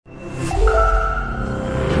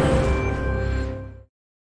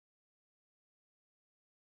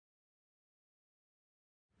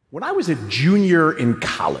When I was a junior in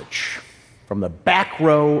college, from the back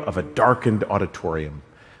row of a darkened auditorium,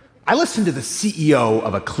 I listened to the CEO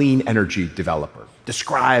of a clean energy developer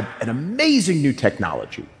describe an amazing new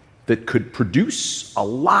technology that could produce a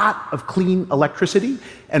lot of clean electricity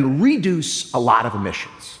and reduce a lot of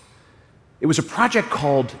emissions. It was a project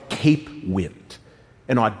called Cape Wind,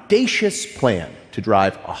 an audacious plan to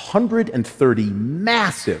drive 130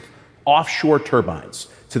 massive offshore turbines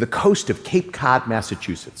to the coast of Cape Cod,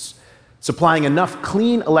 Massachusetts, supplying enough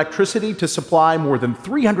clean electricity to supply more than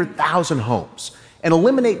 300,000 homes and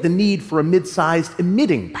eliminate the need for a mid-sized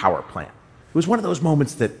emitting power plant. It was one of those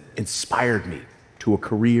moments that inspired me to a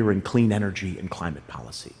career in clean energy and climate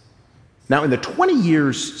policy. Now, in the 20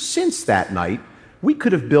 years since that night, we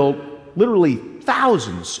could have built literally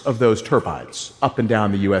thousands of those turbines up and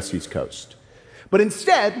down the US East Coast. But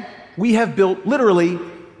instead, we have built literally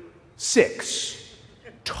 6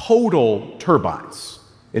 total turbines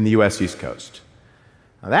in the US East Coast.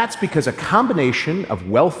 Now, that's because a combination of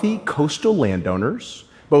wealthy coastal landowners,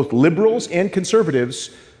 both liberals and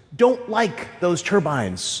conservatives, don't like those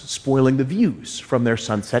turbines spoiling the views from their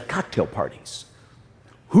sunset cocktail parties.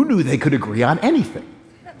 Who knew they could agree on anything?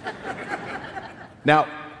 Now,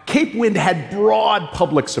 Cape Wind had broad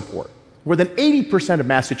public support. More than 80% of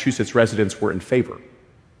Massachusetts residents were in favor,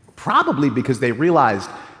 probably because they realized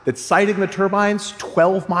that siting the turbines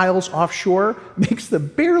 12 miles offshore makes them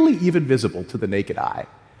barely even visible to the naked eye.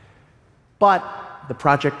 But the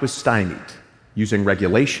project was stymied, using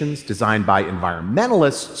regulations designed by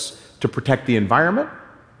environmentalists to protect the environment,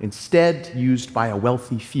 instead used by a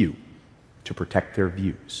wealthy few to protect their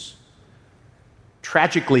views.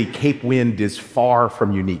 Tragically, Cape Wind is far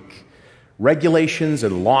from unique. Regulations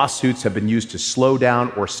and lawsuits have been used to slow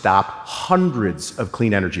down or stop hundreds of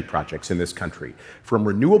clean energy projects in this country, from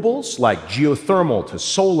renewables like geothermal to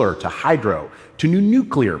solar to hydro, to new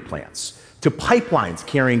nuclear plants, to pipelines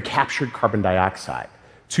carrying captured carbon dioxide,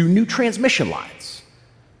 to new transmission lines.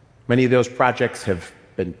 Many of those projects have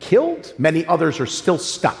been killed. Many others are still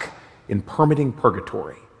stuck in permitting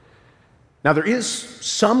purgatory. Now, there is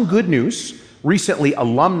some good news. Recently,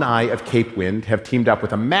 alumni of Cape Wind have teamed up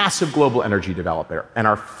with a massive global energy developer and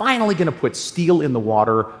are finally going to put steel in the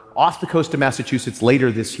water off the coast of Massachusetts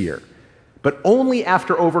later this year, but only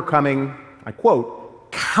after overcoming, I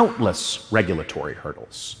quote, countless regulatory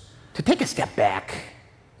hurdles. To take a step back,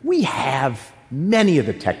 we have many of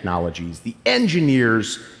the technologies, the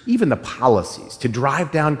engineers, even the policies to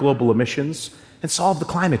drive down global emissions and solve the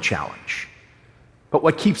climate challenge. But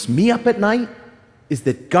what keeps me up at night is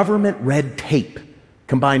that government red tape,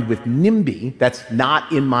 combined with NIMBY, that's not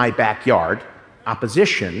in my backyard,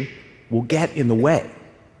 opposition, will get in the way.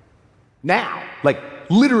 Now, like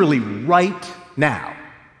literally right now,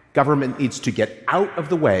 government needs to get out of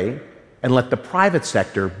the way and let the private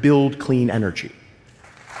sector build clean energy.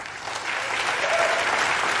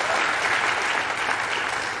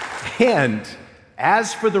 And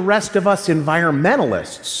as for the rest of us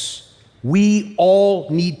environmentalists, we all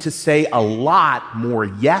need to say a lot more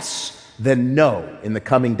yes than no in the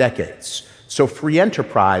coming decades, so free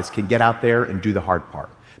enterprise can get out there and do the hard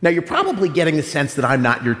part. Now, you're probably getting the sense that I'm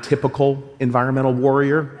not your typical environmental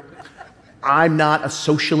warrior. I'm not a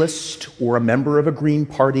socialist or a member of a Green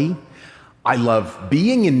Party. I love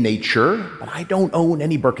being in nature, but I don't own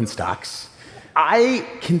any Birkenstocks. I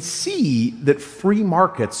can see that free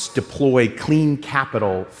markets deploy clean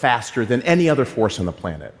capital faster than any other force on the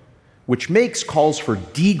planet, which makes calls for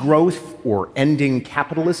degrowth or ending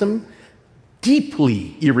capitalism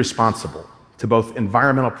deeply irresponsible to both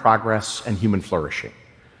environmental progress and human flourishing.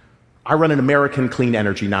 I run an American clean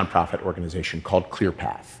energy nonprofit organization called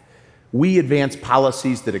ClearPath. We advance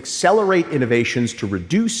policies that accelerate innovations to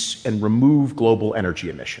reduce and remove global energy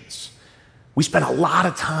emissions. We spend a lot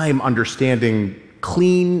of time understanding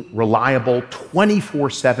clean, reliable,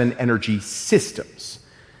 24/7 energy systems.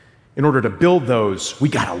 In order to build those, we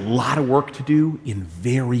got a lot of work to do in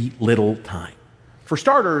very little time. For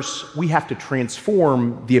starters, we have to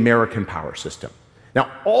transform the American power system. Now,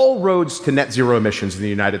 all roads to net zero emissions in the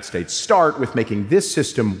United States start with making this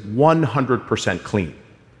system 100% clean.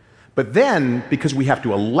 But then, because we have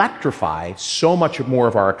to electrify so much more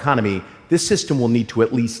of our economy, this system will need to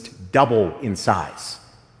at least double in size,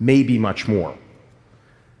 maybe much more.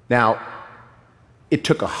 Now, it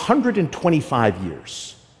took 125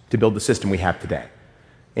 years to build the system we have today.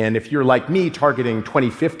 And if you're like me, targeting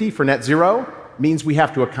 2050 for net zero means we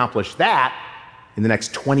have to accomplish that in the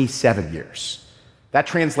next 27 years. That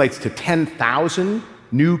translates to 10,000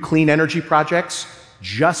 new clean energy projects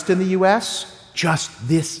just in the US, just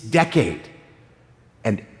this decade.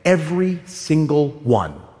 And every single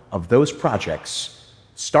one of those projects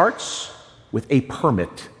starts with a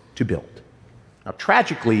permit to build. Now,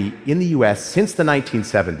 tragically, in the US, since the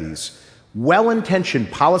 1970s, well-intentioned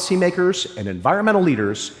policymakers and environmental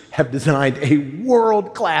leaders have designed a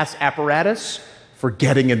world-class apparatus for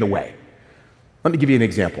getting in the way. Let me give you an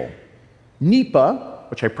example. NEPA,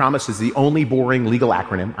 which I promise is the only boring legal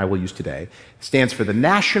acronym I will use today, stands for the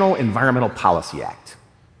National Environmental Policy Act.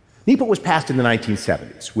 NEPA was passed in the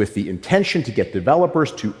 1970s with the intention to get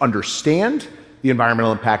developers to understand the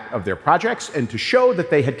environmental impact of their projects and to show that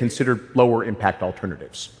they had considered lower impact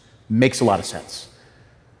alternatives. Makes a lot of sense.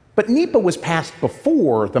 But NEPA was passed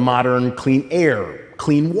before the modern Clean Air,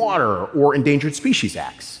 Clean Water, or Endangered Species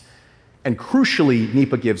Acts. And crucially,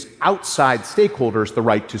 NEPA gives outside stakeholders the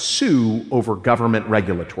right to sue over government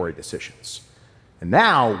regulatory decisions. And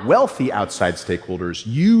now, wealthy outside stakeholders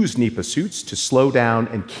use NEPA suits to slow down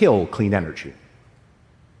and kill clean energy.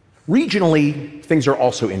 Regionally, things are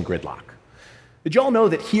also in gridlock. Did you all know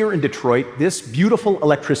that here in Detroit, this beautiful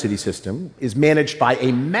electricity system is managed by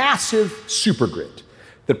a massive supergrid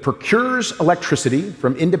that procures electricity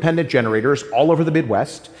from independent generators all over the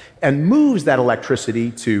Midwest and moves that electricity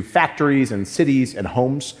to factories and cities and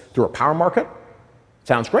homes through a power market?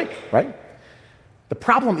 Sounds great, right? The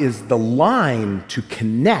problem is the line to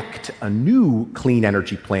connect a new clean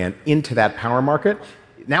energy plant into that power market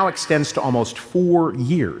now extends to almost 4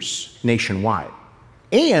 years nationwide.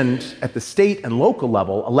 And at the state and local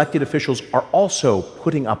level, elected officials are also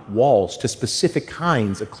putting up walls to specific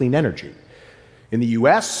kinds of clean energy. In the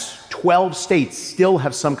US, 12 states still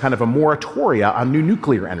have some kind of a moratoria on new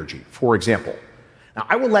nuclear energy, for example. Now,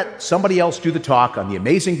 I will let somebody else do the talk on the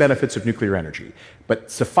amazing benefits of nuclear energy,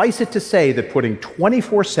 but suffice it to say that putting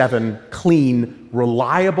 24/7 clean,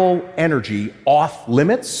 reliable energy off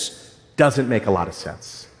limits doesn't make a lot of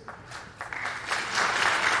sense.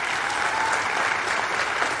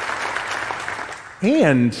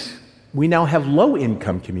 And we now have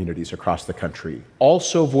low-income communities across the country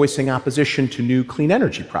also voicing opposition to new clean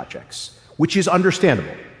energy projects, which is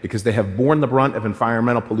understandable because they have borne the brunt of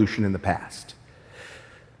environmental pollution in the past.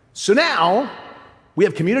 So now we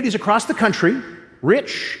have communities across the country,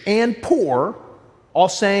 rich and poor, all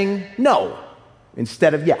saying no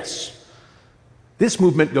instead of yes. This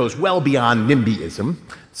movement goes well beyond NIMBYism.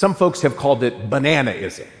 Some folks have called it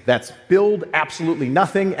bananaism. That's build absolutely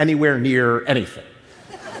nothing anywhere near anything.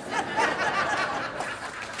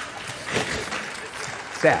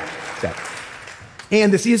 Sad.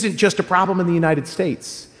 And this isn't just a problem in the United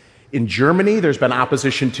States. In Germany, there's been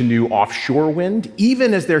opposition to new offshore wind,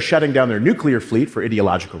 even as they're shutting down their nuclear fleet for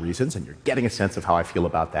ideological reasons, and you're getting a sense of how I feel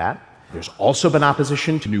about that. There's also been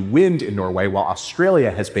opposition to new wind in Norway, while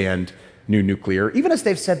Australia has banned new nuclear, even as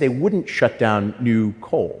they've said they wouldn't shut down new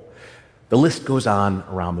coal. The list goes on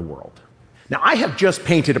around the world. Now, I have just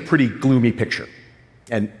painted a pretty gloomy picture,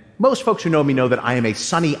 and most folks who know me know that I am a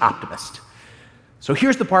sunny optimist. So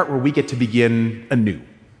here's the part where we get to begin anew,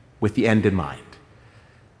 with the end in mind.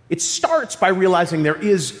 It starts by realizing there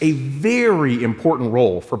is a very important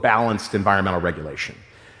role for balanced environmental regulation.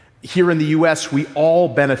 Here in the US, we all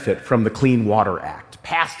benefit from the Clean Water Act,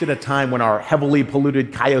 passed at a time when our heavily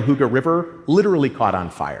polluted Cuyahoga River literally caught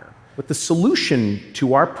on fire. But the solution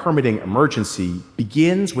to our permitting emergency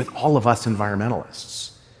begins with all of us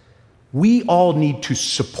environmentalists. We all need to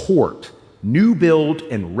support new build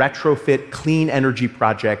and retrofit clean energy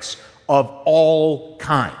projects of all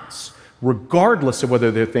kinds, regardless of whether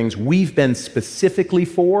they're things we've been specifically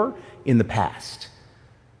for in the past.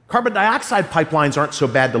 Carbon dioxide pipelines aren't so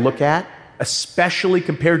bad to look at, especially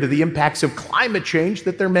compared to the impacts of climate change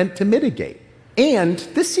that they're meant to mitigate. And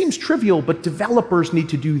this seems trivial, but developers need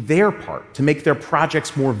to do their part to make their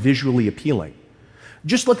projects more visually appealing.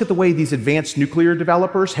 Just look at the way these advanced nuclear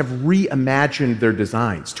developers have reimagined their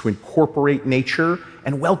designs to incorporate nature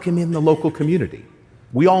and welcome in the local community.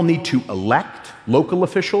 We all need to elect local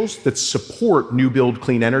officials that support new build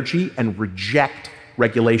clean energy and reject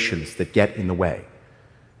regulations that get in the way.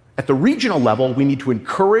 At the regional level, we need to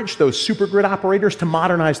encourage those supergrid operators to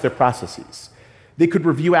modernize their processes. They could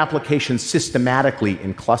review applications systematically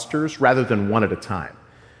in clusters rather than one at a time.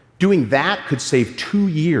 Doing that could save 2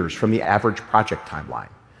 years from the average project timeline.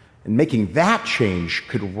 And making that change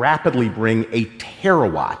could rapidly bring a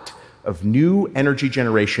terawatt of new energy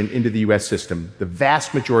generation into the US system, the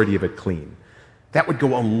vast majority of it clean. That would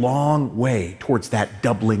go a long way towards that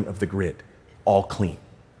doubling of the grid, all clean.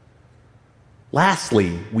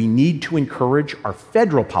 Lastly, we need to encourage our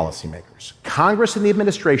federal policymakers, Congress and the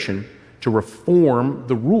administration, to reform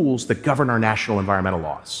the rules that govern our national environmental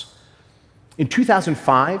laws. In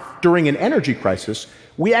 2005, during an energy crisis,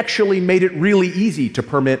 we actually made it really easy to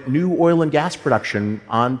permit new oil and gas production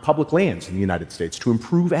on public lands in the United States to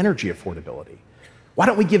improve energy affordability. Why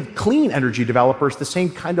don't we give clean energy developers the same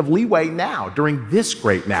kind of leeway now during this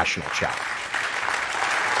great national challenge?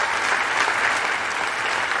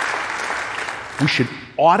 We should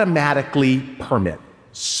automatically permit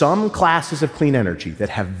some classes of clean energy that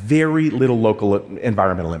have very little local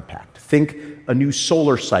environmental impact. Think a new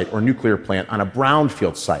solar site or nuclear plant on a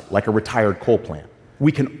brownfield site, like a retired coal plant.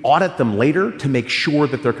 We can audit them later to make sure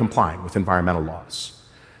that they're complying with environmental laws.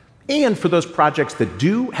 And for those projects that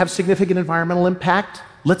do have significant environmental impact,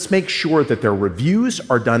 let's make sure that their reviews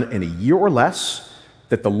are done in a year or less,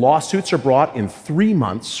 that the lawsuits are brought in 3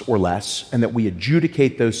 months or less, and that we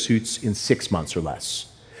adjudicate those suits in 6 months or less.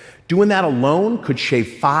 Doing that alone could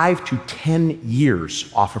shave 5 to 10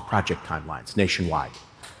 years off of project timelines nationwide.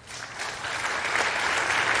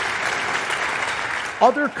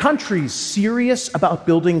 Other countries serious about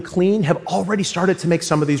building clean have already started to make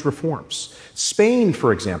some of these reforms. Spain,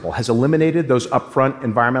 for example, has eliminated those upfront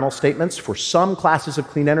environmental statements for some classes of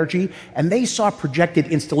clean energy, and they saw projected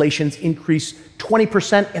installations increase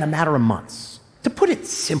 20% in a matter of months. To put it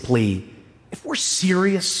simply, if we're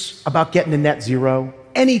serious about getting to net zero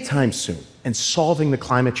anytime soon and solving the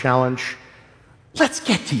climate challenge, let's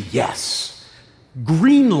get to yes.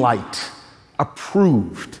 Green light,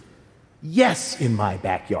 approved. Yes, in my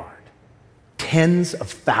backyard, tens of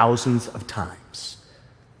thousands of times,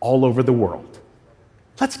 all over the world.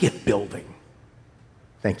 Let's get building.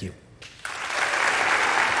 Thank you.